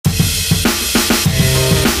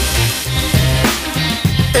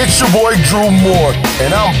It's your boy Drew Moore,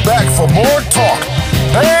 and I'm back for more talk,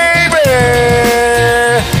 baby.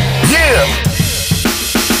 Yeah,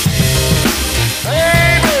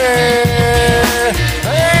 baby,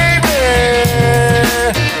 baby,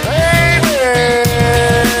 baby.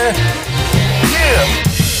 Yeah,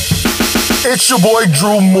 it's your boy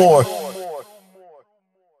Drew Moore.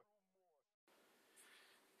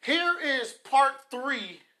 Here is part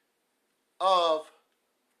 3 of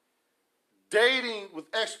dating with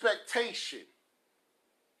expectation.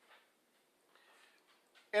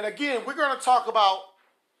 And again, we're going to talk about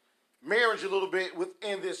marriage a little bit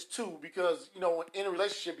within this too, because, you know, in a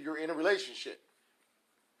relationship, you're in a relationship.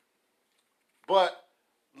 But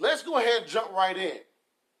let's go ahead and jump right in.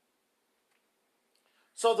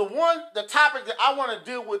 So the topic that I want to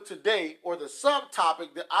deal with today, or the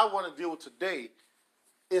subtopic that I want to deal with today,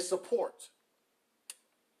 is support.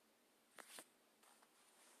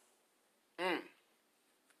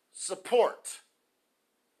 Support.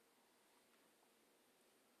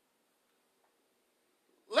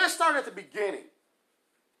 Let's start at the beginning.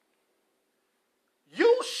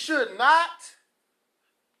 You should not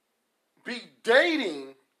be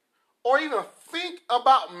dating or even think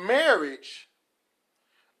about marriage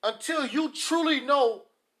until you truly know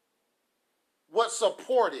what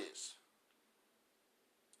support is.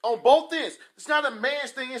 On both ends. It's not a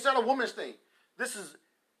man's thing, it's not a woman's thing. This is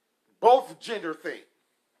both gender thing.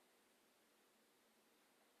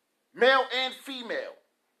 Male and female.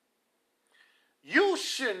 You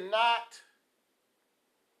should not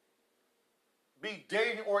be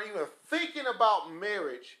dating or even thinking about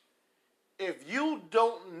marriage if you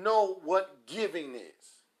don't know what giving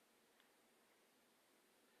is.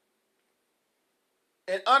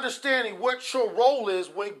 And understanding what your role is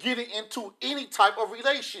when getting into any type of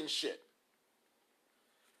relationship.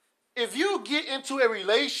 If you get into a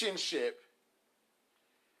relationship,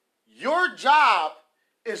 your job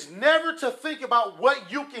is never to think about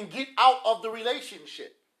what you can get out of the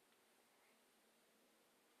relationship.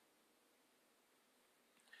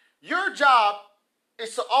 Your job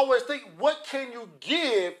is to always think, what can you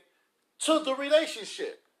give to the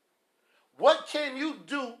relationship? What can you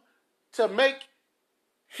do to make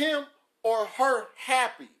him or her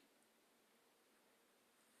happy?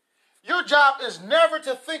 Your job is never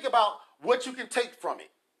to think about what you can take from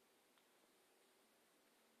it.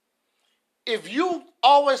 If you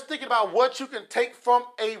always thinking about what you can take from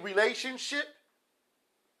a relationship,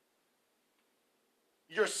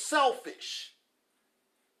 you're selfish.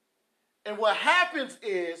 And what happens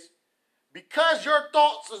is, because your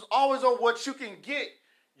thoughts is always on what you can get,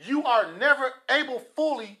 you are never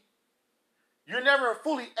fully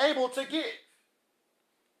able to give.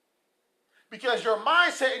 Because your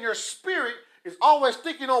mindset and your spirit is always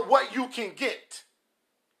thinking on what you can get.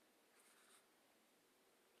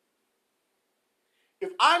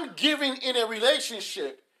 If I'm giving in a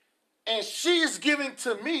relationship and she's giving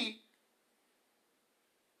to me,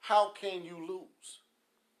 how can you lose?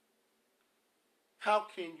 How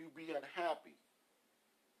can you be unhappy?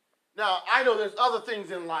 Now, I know there's other things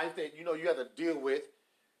in life that, you know, you have to deal with,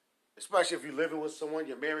 especially if you're living with someone,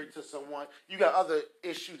 you're married to someone, you got other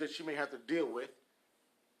issues that you may have to deal with.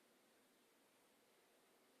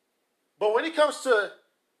 But when it comes to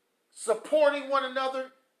supporting one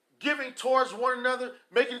another, giving towards one another,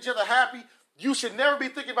 making each other happy, you should never be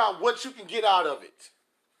thinking about what you can get out of it.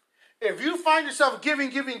 If you find yourself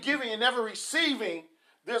giving, and never receiving,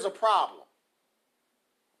 there's a problem.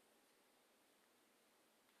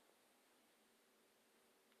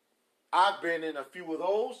 I've been in a few of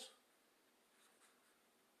those.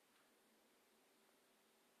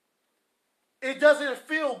 It doesn't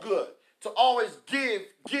feel good to always give,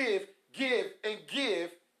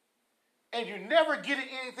 and you never getting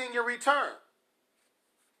anything in return.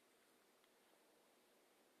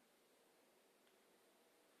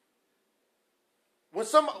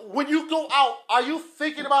 When you go out, are you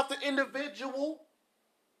thinking about the individual?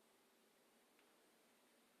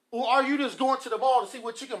 Or are you just going to the mall to see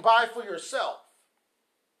what you can buy for yourself?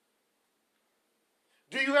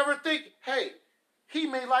 Do you ever think, hey, he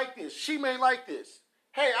may like this, she may like this.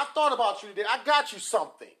 Hey, I thought about you today. I got you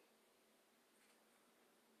something.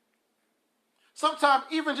 Sometimes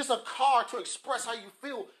even just a card to express how you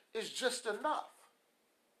feel is just enough.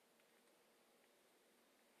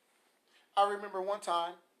 I remember one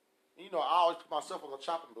time, you know, I always put myself on the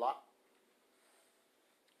chopping block.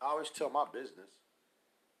 I always tell my business.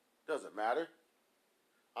 Doesn't matter.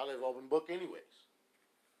 I live open book anyways.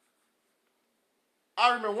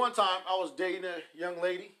 I remember one time I was dating a young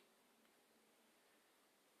lady,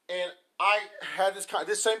 and I had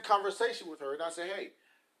this same conversation with her, and I said, hey,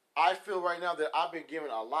 I feel right now that I've been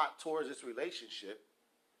giving a lot towards this relationship.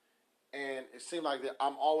 And it seemed like that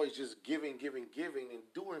I'm always just giving, and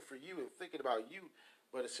doing for you and thinking about you.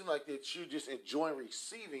 But it seemed like that you just enjoying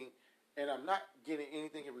receiving, and I'm not getting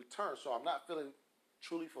anything in return. So I'm not feeling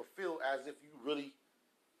truly fulfilled as if you really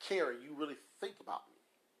care and you really think about me.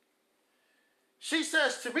 She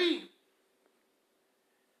says to me,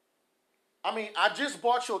 I mean, I just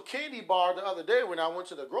bought you a candy bar the other day when I went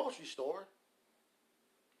to the grocery store.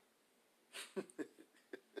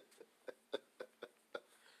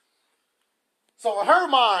 So in her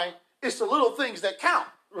mind, it's the little things that count,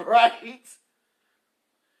 right?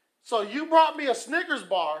 So you brought me a Snickers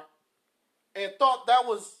bar and thought that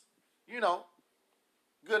was,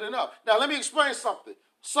 good enough. Now let me explain something.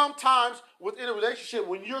 Sometimes within a relationship,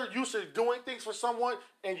 when you're used to doing things for someone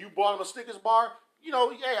and you bought them a Snickers bar, hey,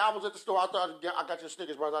 I was at the store, I thought I got you a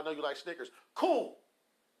Snickers bar, I know you like Snickers. Cool.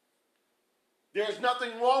 There's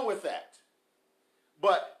nothing wrong with that.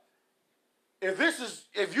 But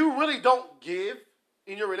if you really don't give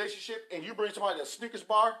in your relationship and you bring somebody a Snickers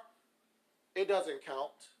bar, it doesn't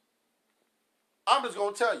count. I'm just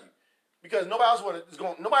going to tell you, because nobody else is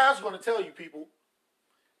going to tell you, people.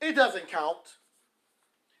 It doesn't count.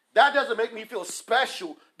 That doesn't make me feel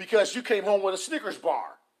special because you came home with a Snickers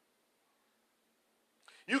bar.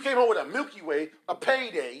 You came home with a Milky Way, a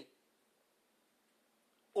Payday,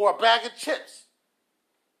 or a bag of chips.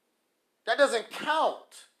 That doesn't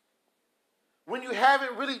count when you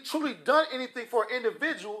haven't really truly done anything for an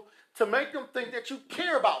individual to make them think that you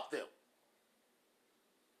care about them.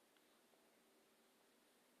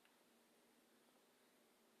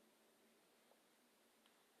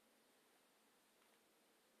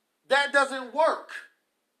 That doesn't work.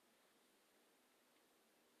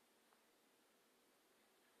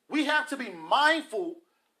 We have to be mindful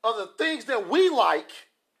of the things that we like.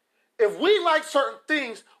 If we like certain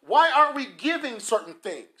things, why aren't we giving certain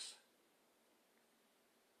things?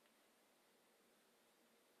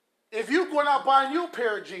 If you're going out buying you a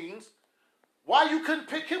pair of jeans, why you couldn't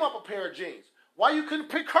pick him up a pair of jeans? Why you couldn't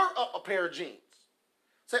pick her up a pair of jeans?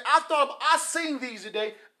 Say, I seen these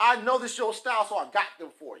today. I know this is your style, so I got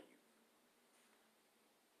them for you.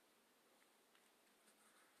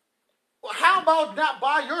 Well, how about not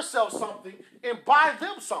buy yourself something and buy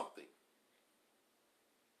them something?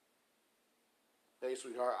 Hey,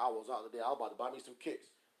 sweetheart, I was out today. I was about to buy me some kicks.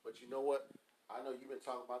 But you know what? I know you've been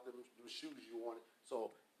talking about them shoes you wanted.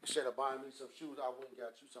 So instead of buying me some shoes, I went and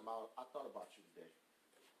got you some. I thought about you today.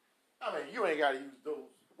 I mean, you ain't got to use those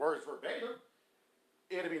words verbatim.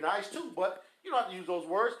 It'd be nice too, but you don't have to use those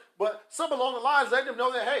words. But something along the lines, let them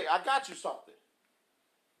know that, hey, I got you something.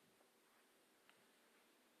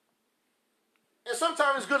 And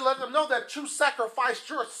sometimes it's good to let them know that you sacrificed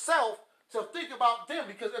yourself to think about them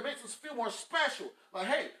because it makes us feel more special. Like,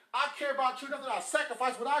 hey, I care about you enough that I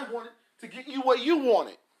sacrificed what I wanted to get you what you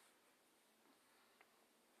wanted.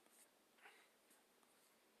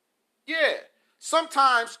 Yeah,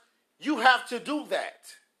 sometimes you have to do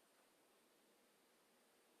that.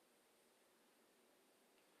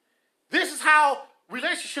 This is how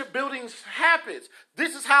relationship building happens.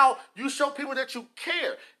 This is how you show people that you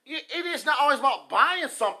care. It is not always about buying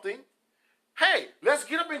something. Hey, let's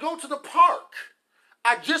get up and go to the park.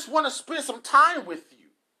 I just want to spend some time with you.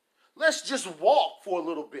 Let's just walk for a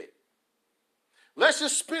little bit. Let's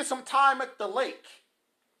just spend some time at the lake.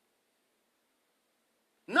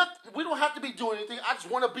 We don't have to be doing anything. I just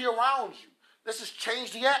want to be around you. Let's just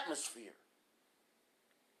change the atmosphere.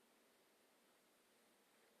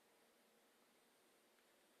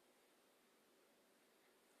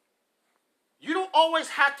 You don't always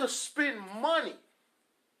have to spend money.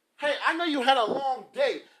 Hey, I know you had a long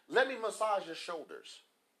day. Let me massage your shoulders.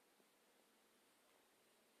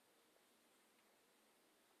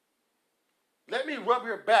 Let me rub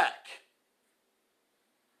your back.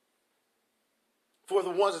 For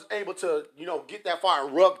the ones that's able to, get that far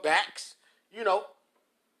and rub backs, It don't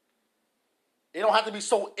have to be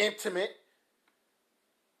so intimate.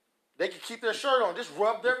 They can keep their shirt on. Just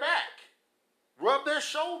rub their back. Rub their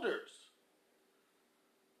shoulders.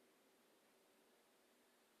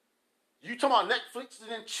 You talking about Netflix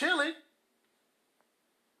and then chilling.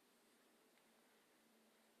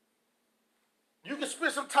 You can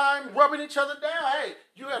spend some time rubbing each other down. Hey,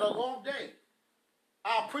 you had a long day.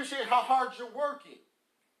 I appreciate how hard you're working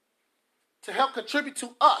to help contribute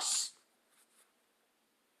to us.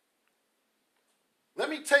 Let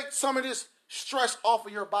me take some of this stress off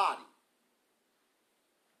of your body.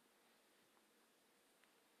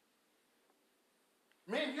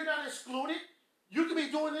 Men, you're not excluded. You could be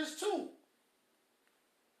doing this too.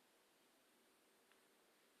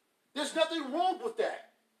 There's nothing wrong with that.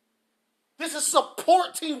 This is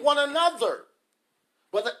supporting one another.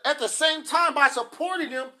 But at the same time, by supporting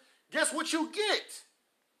them, guess what you get?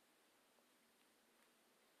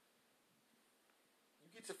 You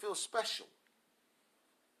get to feel special.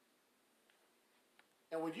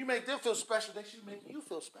 And when you make them feel special, they should make you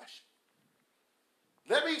feel special.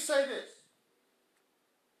 Let me say this,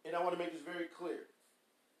 and I want to make this very clear.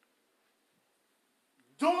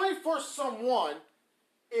 Doing for someone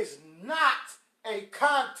is not a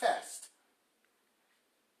contest.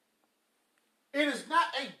 It is not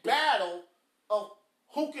a battle of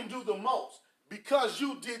who can do the most. Because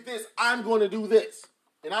you did this, I'm going to do this.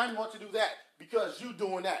 And I'm going to do that because you're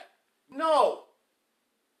doing that. No.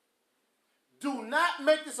 Do not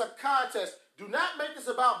make this a contest. Do not make this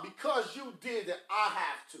about because you did that I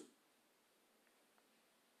have to.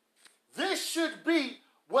 This should be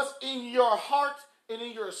what's in your heart and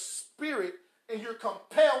in your spirit, and you're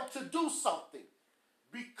compelled to do something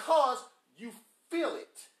because you feel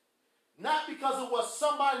it. Not because of what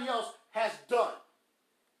somebody else has done.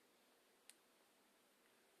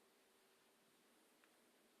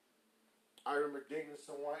 I remember dating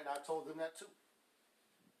someone, and I told them that too.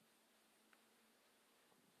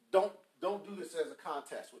 Don't do this as a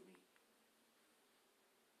contest with me.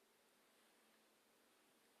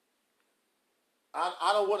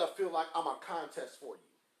 I don't want to feel like I'm a contest for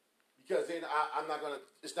you. Because then I'm not going to,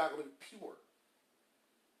 it's not going to be pure.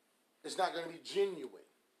 It's not going to be genuine.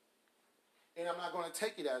 And I'm not going to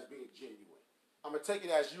take it as being genuine. I'm going to take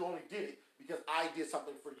it as you only did it because I did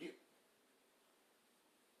something for you.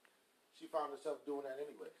 She found herself doing that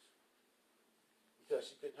anyways. Because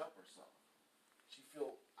she couldn't help herself. She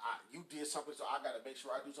feel, you did something, so I got to make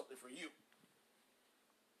sure I do something for you.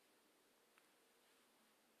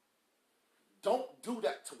 Don't do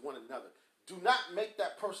that to one another. Do not make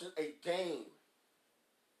that person a game.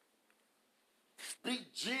 Be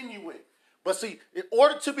genuine. But see, in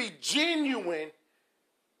order to be genuine,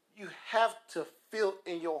 you have to feel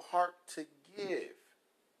in your heart to give.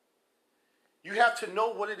 You have to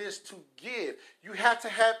know what it is to give. You have to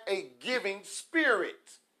have a giving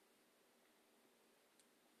spirit.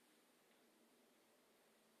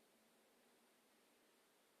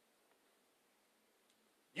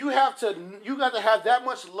 You got to have that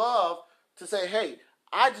much love to say, hey,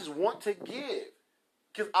 I just want to give.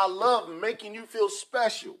 Because I love making you feel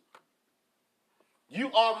special. You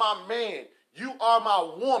are my man. You are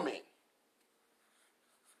my woman.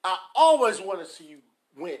 I always want to see you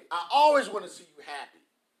win. I always want to see you happy.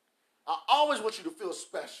 I always want you to feel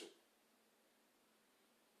special.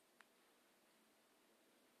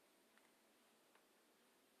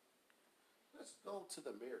 Let's go to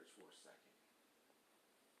the marriage for a second.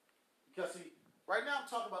 Because see, right now I'm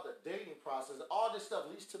talking about the dating process. All this stuff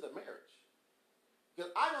leads to the marriage.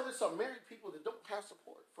 Because I know there's some married people that don't have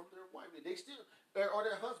support from their wife. They still, or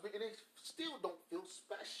their husband, and they still don't feel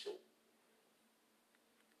special.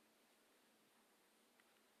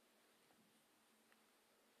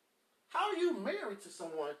 How are you married to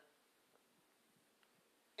someone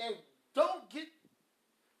and don't get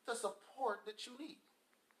the support that you need?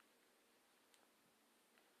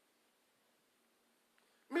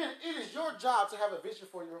 Man, it is your job to have a vision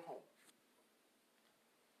for your home.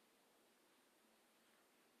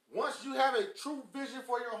 Once you have a true vision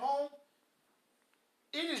for your home,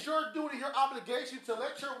 it is your duty, your obligation to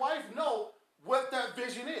let your wife know what that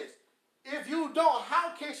vision is. If you don't,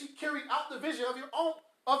 how can she carry out the vision of your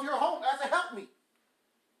home as a helpmeet?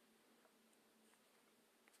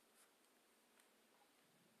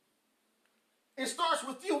 It starts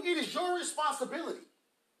with you. It is your responsibility.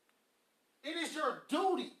 It is your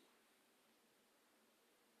duty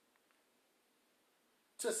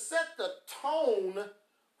to set the tone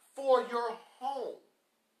for your home.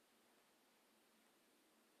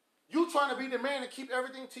 You trying to be the man and keep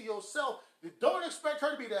everything to yourself. Don't expect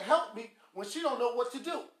her to be the helpmeet when she don't know what to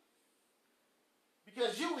do.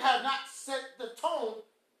 Because you have not set the tone,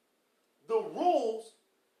 the rules,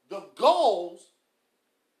 the goals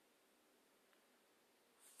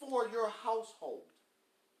for your household.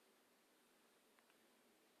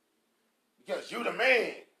 Because you the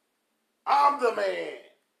man. I'm the man.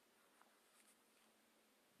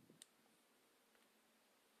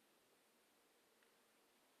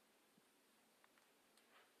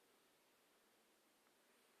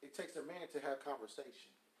 It takes a man to have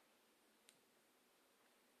conversation.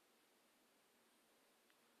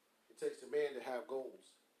 It takes a man to have goals,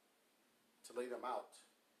 to lay them out,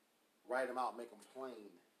 write them out, make them plain.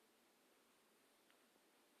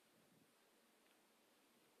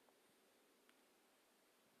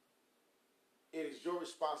 It is your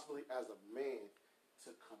responsibility as a man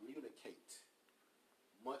to communicate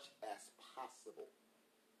much as possible.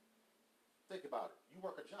 Think about it. You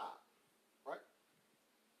work a job, right?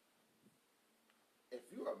 If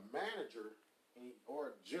you're a manager or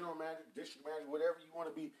a general manager, district manager, whatever you want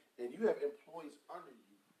to be, and you have employees under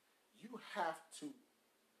you, you have to,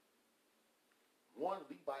 one,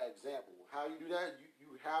 lead by example. How you do that? You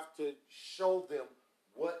have to show them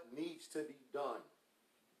what needs to be done.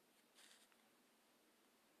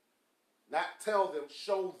 Not tell them,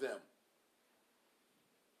 show them.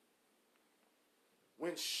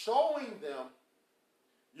 When showing them,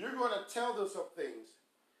 you're going to tell them some things,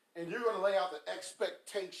 and you're going to lay out the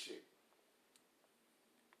expectation.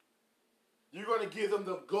 You're going to give them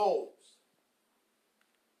the goals.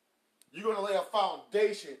 You're going to lay a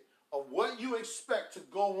foundation of what you expect to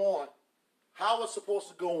go on, how it's supposed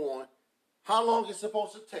to go on, how long it's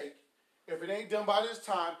supposed to take. If it ain't done by this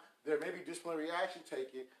time, there may be disciplinary action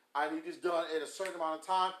taken. I need this done at a certain amount of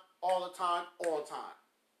time, all the time, on time.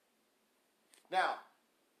 Now,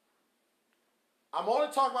 I'm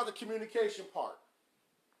only talking about the communication part.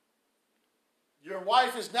 Your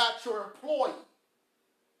wife is not your employee.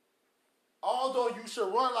 Although you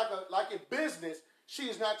should run like a business, she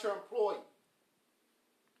is not your employee.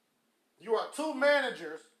 You are two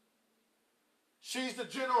managers. She's the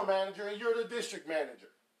general manager and you're the district manager.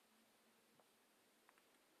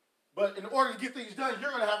 But in order to get things done, you're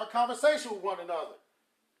going to have a conversation with one another.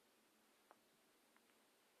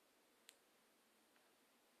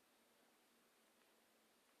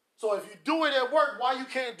 So if you do it at work, why you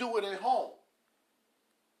can't do it at home?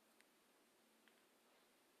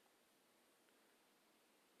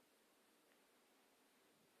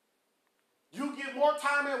 You get more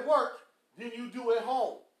time at work than you do at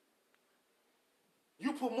home.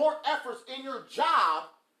 You put more efforts in your job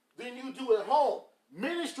than you do at home.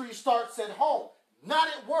 Ministry starts at home, not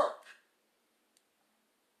at work.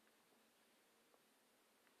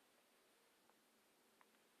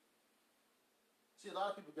 See, a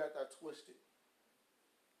lot of people got that twisted.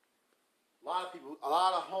 A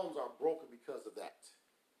lot of homes are broken because of that.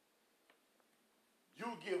 You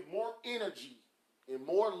give more energy and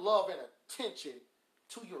more love and attention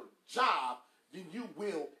to your job than you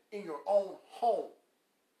will in your own home.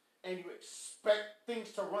 And you expect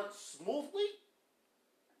things to run smoothly?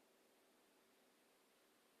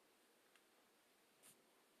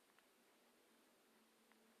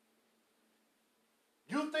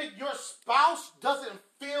 You think your spouse doesn't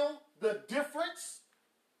feel the difference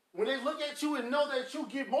when they look at you and know that you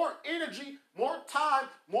give more energy, more time,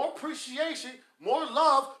 more appreciation, more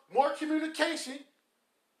love, more communication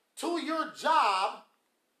to your job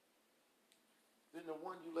than the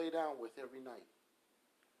one you lay down with every night?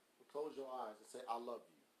 And close your eyes and say, I love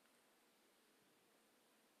you.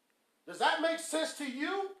 Does that make sense to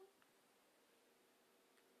you?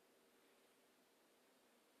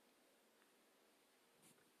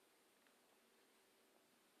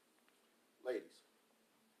 Ladies,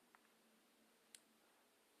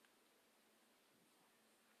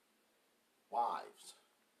 wives,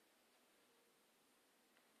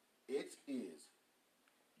 it is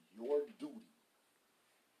your duty.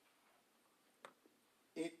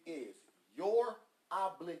 It is your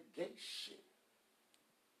obligation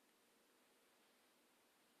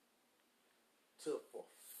to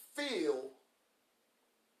fulfill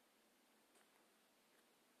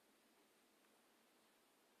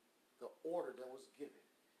the order that was given.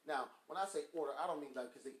 Now, when I say order, I don't mean like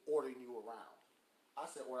because they ordering you around. I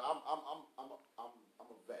said order. I'm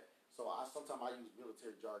a vet, so sometimes I use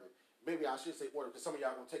military jargon. Maybe I should say order because some of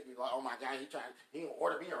y'all gonna take me like, oh my God, he gonna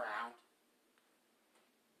order me around.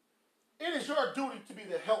 It is your duty to be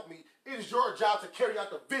the help me. It is your job to carry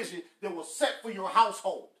out the vision that was set for your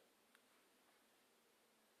household.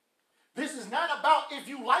 This is not about if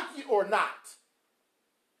you like it or not.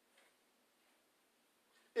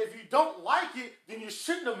 If you don't like it, then you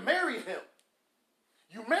shouldn't have married him.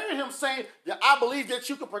 You married him saying that I believe that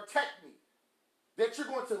you can protect me, that you're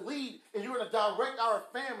going to lead and you're going to direct our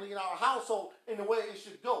family and our household in the way it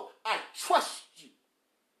should go. I trust you.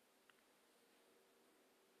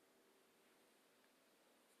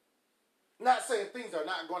 Not saying things are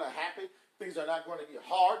not going to happen, things are not going to get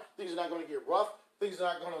hard, things are not going to get rough, things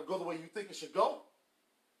are not going to go the way you think it should go.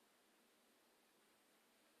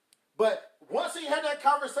 But once he had that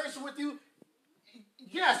conversation with you,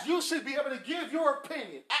 yes, you should be able to give your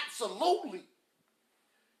opinion. Absolutely.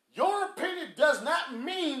 Your opinion does not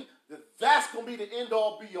mean that that's going to be the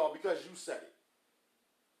end-all, be-all because you said it.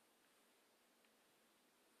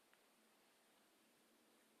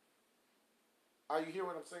 Are you hearing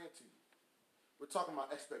what I'm saying to you? We're talking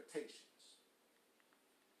about expectations.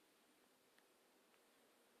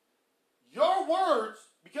 Your words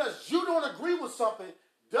Because you don't agree with something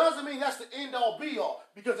doesn't mean that's the end all be all.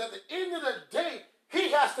 Because at the end of the day,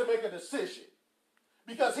 he has to make a decision.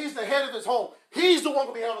 Because he's the head of his home. He's the one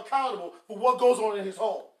going to be held accountable for what goes on in his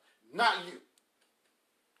home, not you.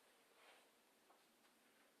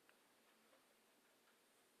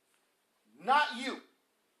 Not you.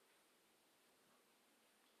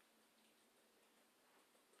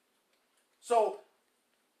 So,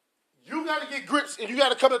 you got to get grips and you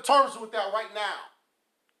got to come to terms with that right now.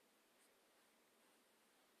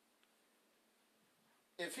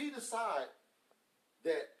 If he decides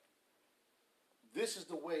that this is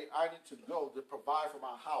the way I need to go to provide for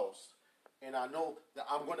my house, and I know that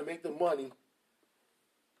I'm going to make the money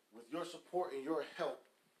with your support and your help,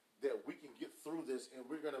 that we can get through this and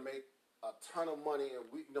we're going to make a ton of money, and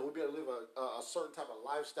we'll be able to live a certain type of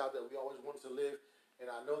lifestyle that we always wanted to live, and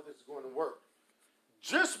I know this is going to work.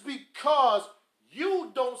 Just because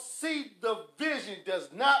you don't see the vision does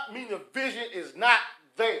not mean the vision is not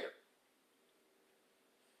there.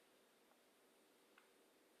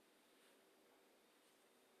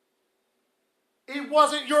 It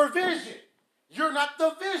wasn't your vision. You're not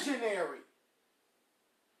the visionary.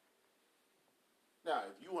 Now,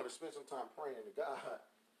 if you want to spend some time praying to God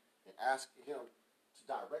and asking him to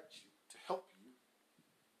direct you, to help you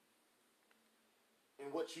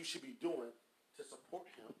in what you should be doing to support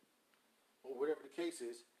him, or whatever the case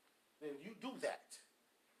is, then you do that.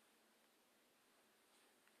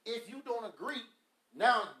 If you don't agree,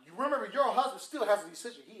 now you remember your husband still has a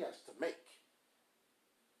decision he has to make.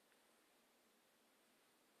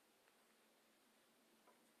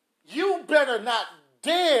 You better not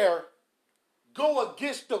dare go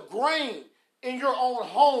against the grain in your own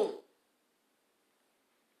home.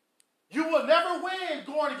 You will never win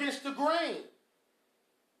going against the grain.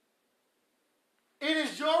 It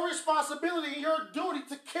is your responsibility and your duty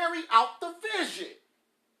to carry out the vision.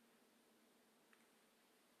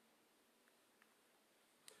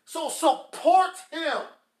 So support him.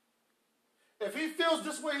 If he feels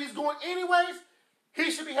this way he's going anyways,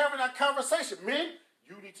 he should be having that conversation. Men,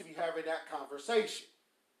 you need to be having that conversation.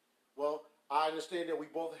 Well, I understand that we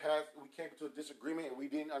came to a disagreement and we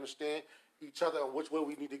didn't understand each other on which way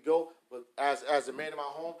we need to go. But as a man in my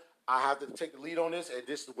home, I have to take the lead on this, and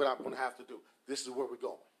this is what I'm going to have to do. This is where we're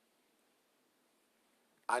going.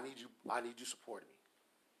 I need you supporting me.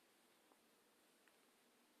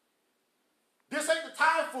 This ain't the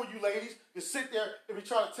time for you ladies to sit there and be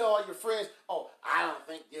trying to tell all your friends, oh, I don't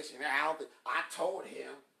think this and that. I told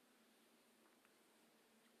him.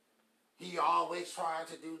 He always trying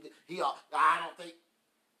to do this. I don't think.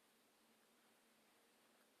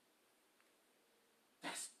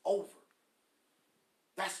 That's over.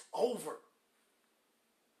 That's over.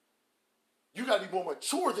 You got to be more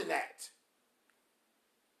mature than that.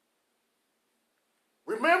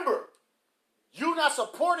 Remember, you not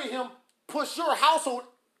supporting him push your household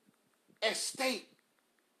at stake.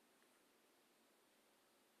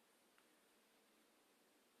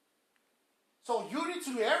 So you need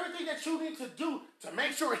to do everything that you need to do to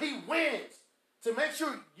make sure he wins, to make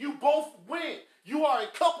sure you both win. You are a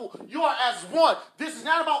couple. You are as one. This is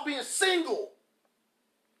not about being single.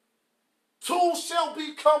 Two shall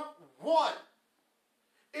become one.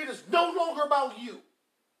 It is no longer about you.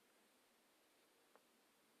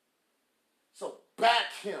 So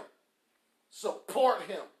back him. Support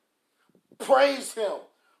him. Praise him.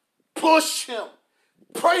 Push him.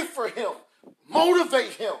 Pray for him.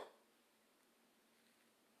 Motivate him.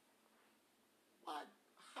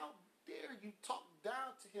 How dare you talk down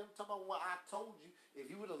to him, talk about what I told you. If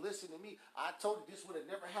you would have listened to me, I told you this would have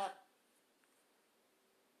never happened.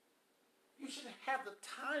 You shouldn't have the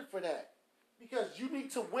time for that. Because you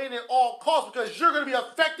need to win at all costs, because you're going to be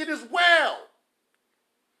affected as well.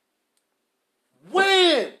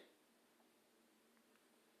 Win!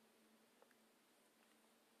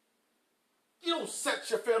 You don't set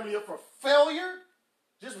your family up for failure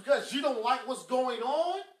just because you don't like what's going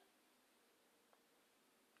on.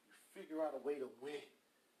 You figure out a way to win.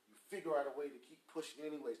 You figure out a way to keep pushing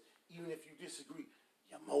anyways. Even if you disagree,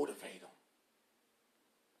 you motivate him.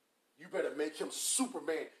 You better make him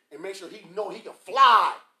Superman and make sure he know he can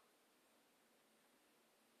fly.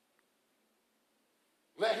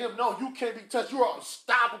 Let him know you can't be touched. You are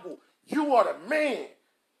unstoppable. You are the man.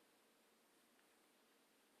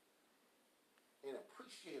 And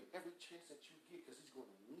appreciate him every chance that you get, because he's going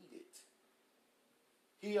to need it.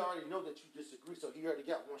 He already know that you disagree, so he already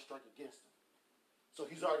got one strike against him. So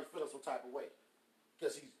he's already feeling some type of way,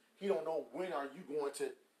 because he don't know when are you going to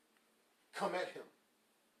come at him.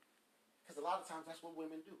 Because a lot of times that's what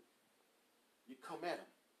women do. You come at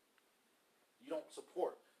him. You don't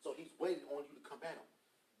support. So he's waiting on you to come at him.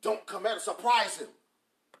 Don't come at him. Surprise him.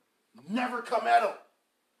 Never come at him.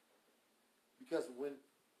 Because when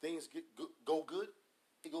things go good,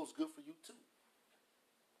 it goes good for you too.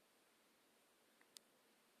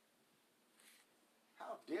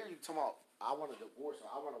 How dare you talk about, I want a divorce, or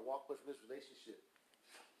I want to walk away from this relationship.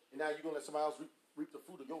 And now you're going to let somebody else reap the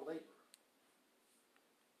fruit of your labor.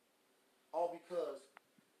 All because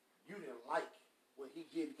you didn't like what he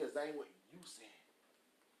did because that ain't what you said.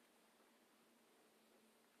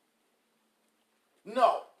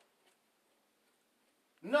 No.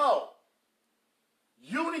 No.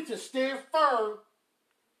 You need to stand firm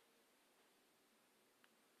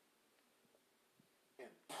and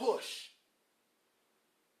push.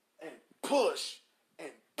 And push.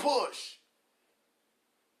 And push.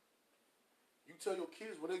 You tell your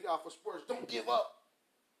kids when they get out for sports, don't give up.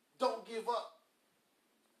 Don't give up.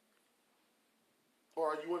 Or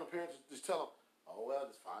are you one of the parents just tell them, oh, well,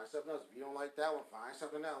 just find something else. If you don't like that one, find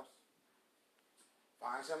something else.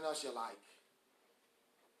 Find something else you like.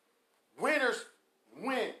 Winners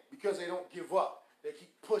win because they don't give up. They keep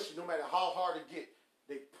pushing no matter how hard it gets.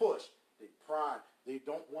 They push. They pride. They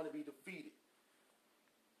don't want to be defeated.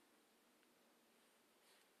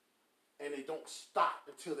 And they don't stop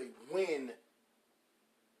until they win.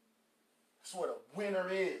 That's what a winner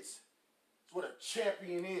is. That's what a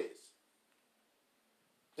champion is.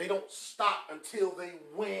 They don't stop until they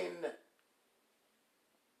win.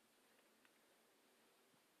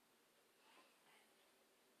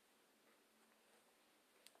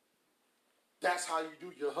 That's how you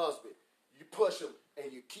do your husband. You push him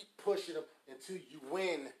and you keep pushing him until you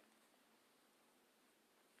win.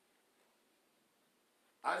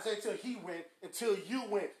 I didn't say until he win, until you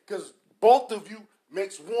win. Because both of you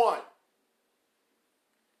makes one.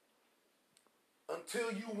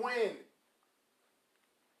 Until you win.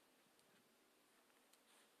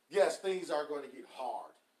 Yes, things are going to get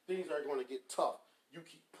hard. Things are going to get tough. You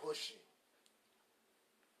keep pushing.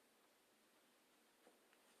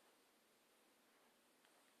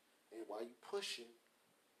 And while you pushing,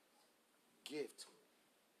 give to him.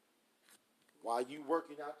 While you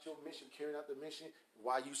working out your mission, carrying out the mission,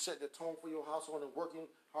 while you set the tone for your household and working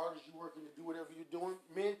hard as you're working to do whatever you're doing,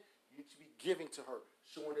 men, you need to be giving to her,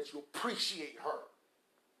 showing that you appreciate her.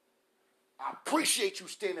 I appreciate you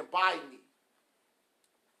standing by me.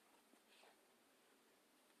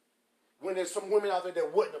 When there's some women out there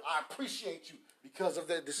that wouldn't have, I appreciate you because of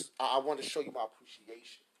that. I want to show you my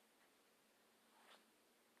appreciation.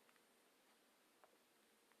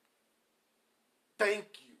 Thank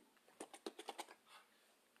you.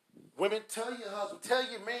 Women, tell your husband, tell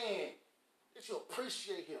your man that you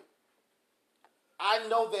appreciate him. I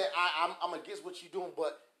know that I'm against what you're doing,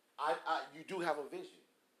 but you do have a vision.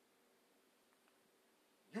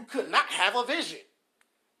 You could not have a vision.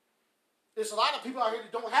 There's a lot of people out here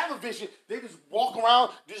that don't have a vision. They just walk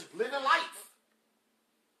around, just living life.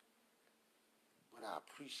 But I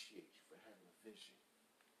appreciate you for having a vision.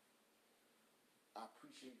 I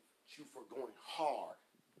appreciate you for going hard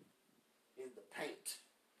in the paint.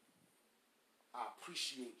 I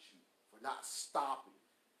appreciate you for not stopping.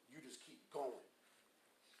 You just keep going.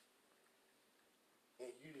 And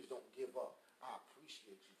you just don't give up. I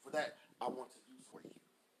appreciate you. For that, I want to do for you.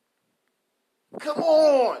 Come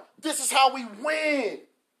on. This is how we win.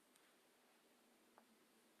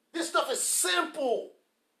 This stuff is simple.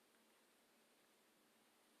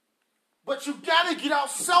 But you got to get out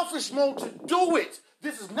selfish mode to do it.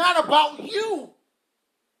 This is not about you.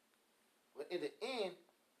 But in the end,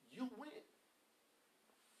 you win.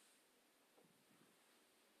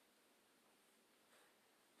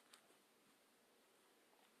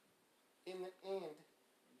 In the end,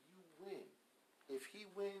 you win. If he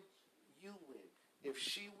wins, you win. If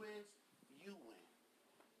she wins, you win.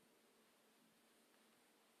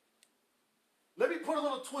 Let me put a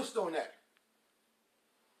little twist on that.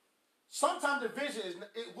 Sometimes the vision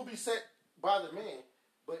it will be set by the man,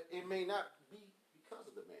 but it may not be because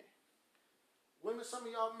of the man. Women, some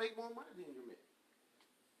of y'all make more money than your men.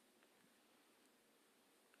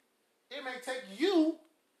 It may take you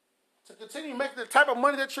to continue making the type of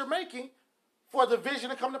money that you're making for the vision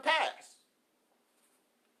to come to pass.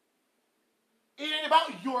 It ain't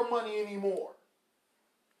about your money anymore.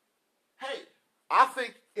 Hey, I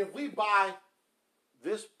think if we buy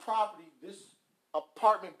this property, this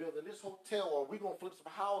apartment building, this hotel, or we going to flip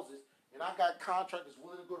some houses, and I got contractors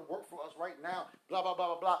willing to go to work for us right now, blah, blah, blah,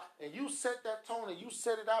 blah, blah, and you set that tone and you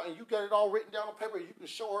set it out and you got it all written down on paper, you can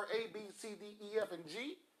show her A, B, C, D, E, F, and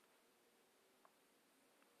G,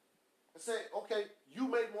 and say, okay, you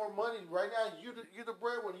make more money right now. You're the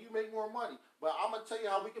breadwinner. You make more money. But I'm going to tell you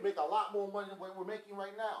how we can make a lot more money than what we're making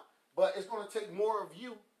right now. But it's going to take more of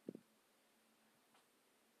you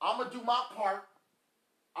I'm going to do my part.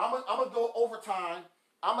 I'm going to go overtime.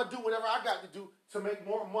 I'm going to do whatever I got to do to make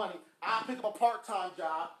more money. I'll pick up a part-time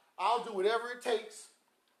job. I'll do whatever it takes.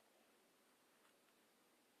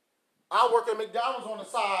 I'll work at McDonald's on the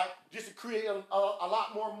side just to create a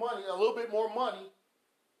lot more money, a little bit more money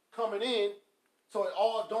coming in, so it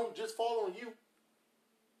all don't just fall on you.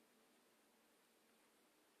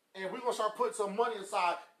 And we're going to start putting some money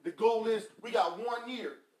aside. The goal is we got 1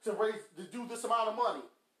 year to do this amount of money.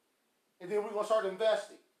 And then we're going to start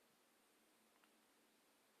investing.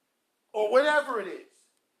 Or whatever it is.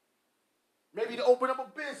 Maybe to open up a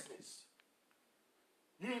business.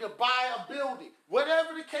 You need to buy a building.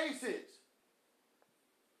 Whatever the case is.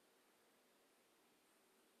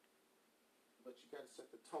 But you got to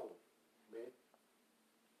set the tone, man.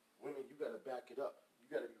 Women, you got to back it up. You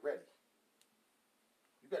got to be ready.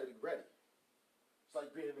 You got to be ready. It's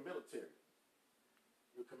like being in the military.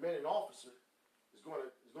 Your commanding officer is going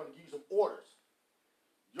to give you some orders.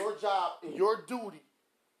 Your job and your duty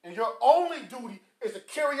and your only duty is to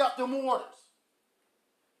carry out them orders.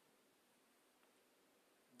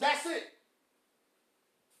 That's it.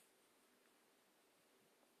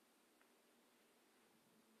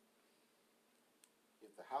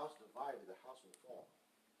 If the house divided, the house will fall.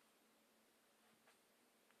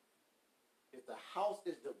 If the house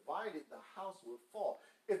is divided, the house will fall.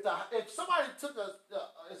 If somebody took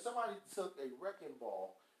a wrecking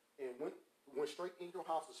ball and went straight in your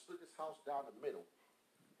house and split this house down the middle,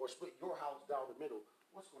 or split your house down the middle,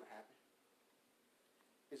 what's going to happen?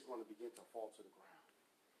 It's going to begin to fall to the ground.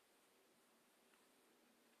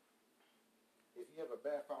 If you have a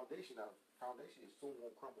bad foundation, now foundation is soon going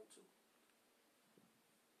to crumble too.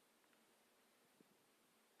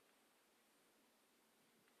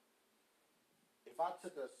 If I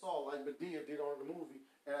took a saw like Medea did on the movie,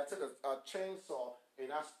 and I took a chainsaw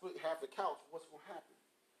and I split half the couch, what's going to happen?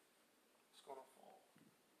 It's going to fall.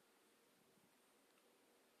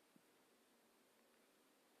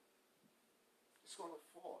 It's going to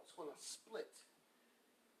fall. It's going to split.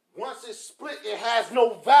 Once it's split, it has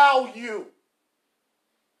no value.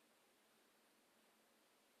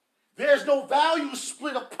 There's no value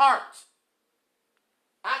split apart.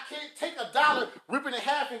 I can't take $1, rip it in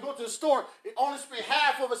half, and go to the store and only split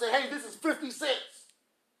half of it and say, hey, this is 50 cents.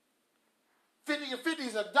 50 and 50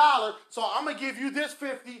 is $1, so I'm going to give you this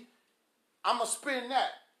 50. I'm going to spend that.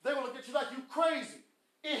 They're going to look at you like you crazy.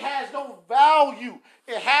 It has no value.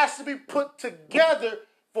 It has to be put together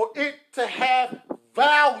for it to have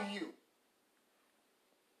value.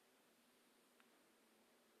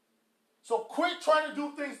 So quit trying to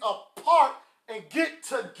do things apart and get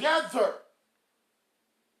together.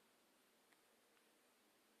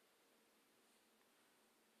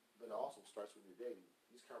 But it also starts when you're dating.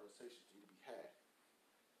 These conversations need to be had.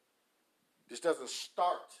 This doesn't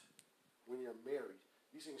start when you're married.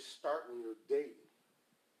 These things start when you're dating.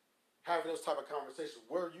 Having those type of conversations.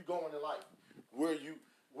 Where are you going in life? Where do you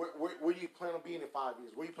plan on being in 5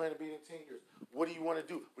 years? Where do you plan on being in 10 years? What do you want to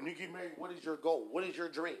do? When you get married, what is your goal? What is your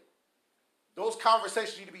dream? Those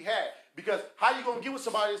conversations need to be had. Because how are you going to get with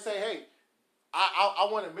somebody and say, hey, I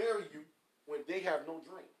want to marry you when they have no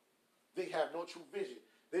dream? They have no true vision.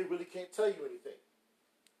 They really can't tell you anything.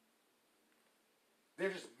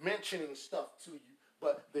 They're just mentioning stuff to you,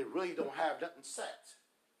 but they really don't have nothing set.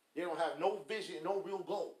 They don't have no vision, no real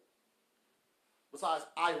goal. Besides,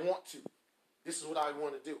 I want to. This is what I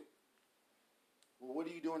want to do. Well, what are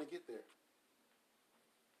you doing to get there?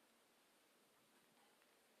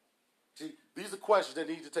 See, these are questions that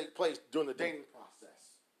need to take place during the dating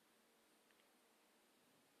process.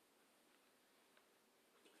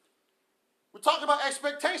 We're talking about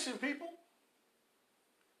expectation, people.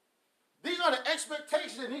 These are the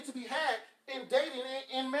expectations that need to be had in dating,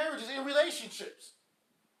 in marriages, in relationships.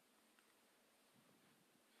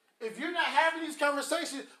 If you're not having these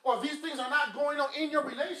conversations, or these things are not going on in your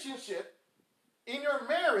relationship, in your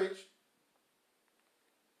marriage,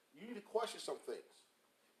 you need to question some things.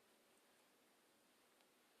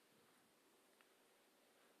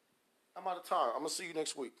 I'm out of time. I'm going to see you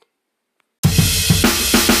next week.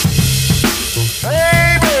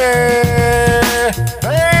 Baby,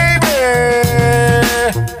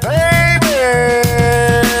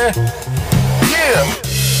 yeah.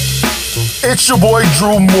 It's your boy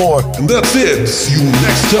Drew Moore. And that's it. See you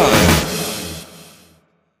next time.